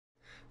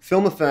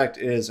Film Effect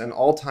is an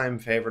all-time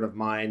favorite of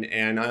mine,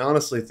 and I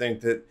honestly think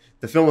that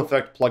the Film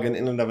Effect plugin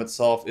in and of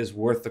itself is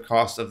worth the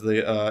cost of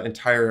the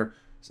entire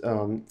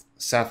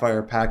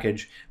Sapphire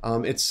package.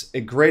 It's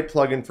a great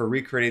plugin for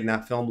recreating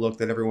that film look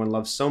that everyone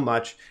loves so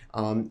much.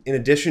 In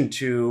addition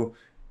to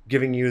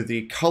giving you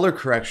the color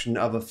correction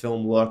of a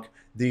film look,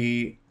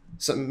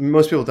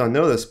 most people don't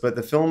know this, but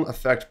the Film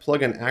Effect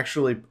plugin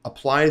actually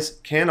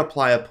can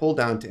apply a pull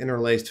down to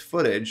interlaced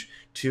footage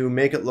to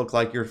make it look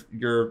like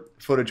your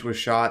footage was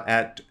shot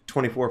at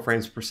 24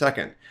 frames per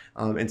second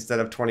instead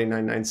of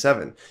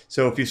 2997.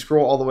 So if you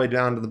scroll all the way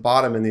down to the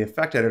bottom in the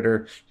effect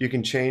editor, you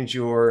can change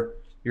your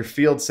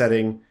field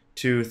setting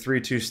to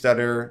 3:2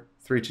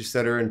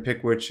 stutter, and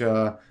pick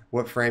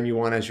what frame you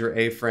want as your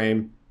A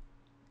frame.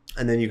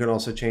 And then you can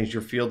also change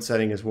your field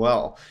setting as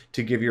well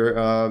to give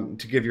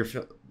your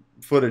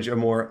footage a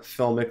more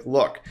filmic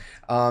look.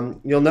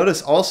 You'll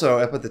notice also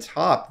up at the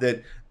top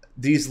that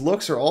these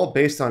looks are all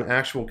based on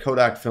actual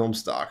Kodak film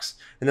stocks,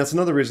 and that's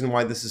another reason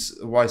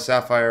why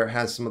Sapphire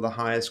has some of the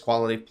highest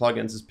quality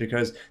plugins, is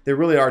because they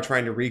really are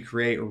trying to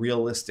recreate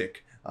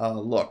realistic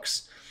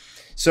looks.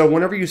 So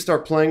whenever you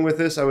start playing with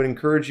this, I would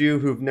encourage you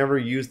who've never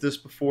used this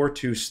before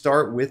to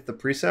start with the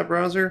preset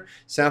browser.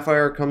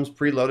 Sapphire comes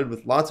preloaded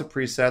with lots of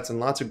presets and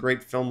lots of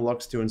great film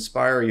looks to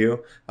inspire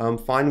you.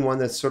 Find one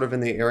that's sort of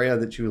in the area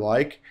that you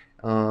like,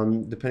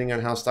 depending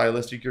on how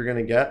stylistic you're going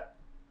to get.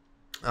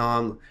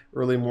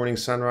 Early morning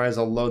sunrise,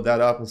 I'll load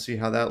that up and see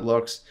how that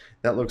looks.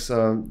 That looks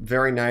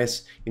very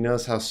nice. You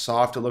notice how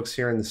soft it looks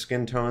here in the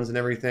skin tones and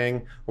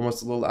everything,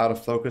 almost a little out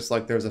of focus,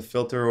 like there's a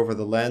filter over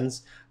the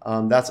lens.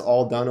 That's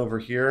all done over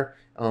here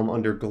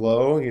under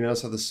glow. You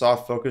notice how the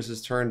soft focus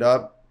is turned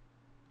up,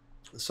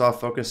 the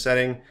soft focus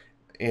setting,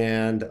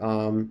 and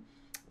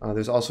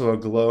there's also a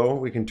glow.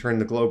 We can turn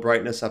the glow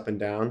brightness up and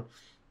down.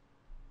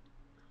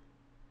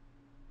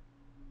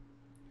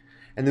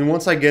 And then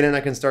once I get in, I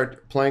can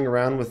start playing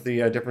around with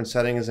the different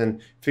settings and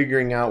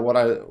figuring out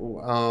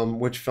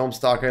which film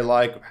stock I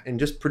like, and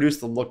just produce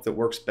the look that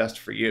works best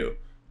for you.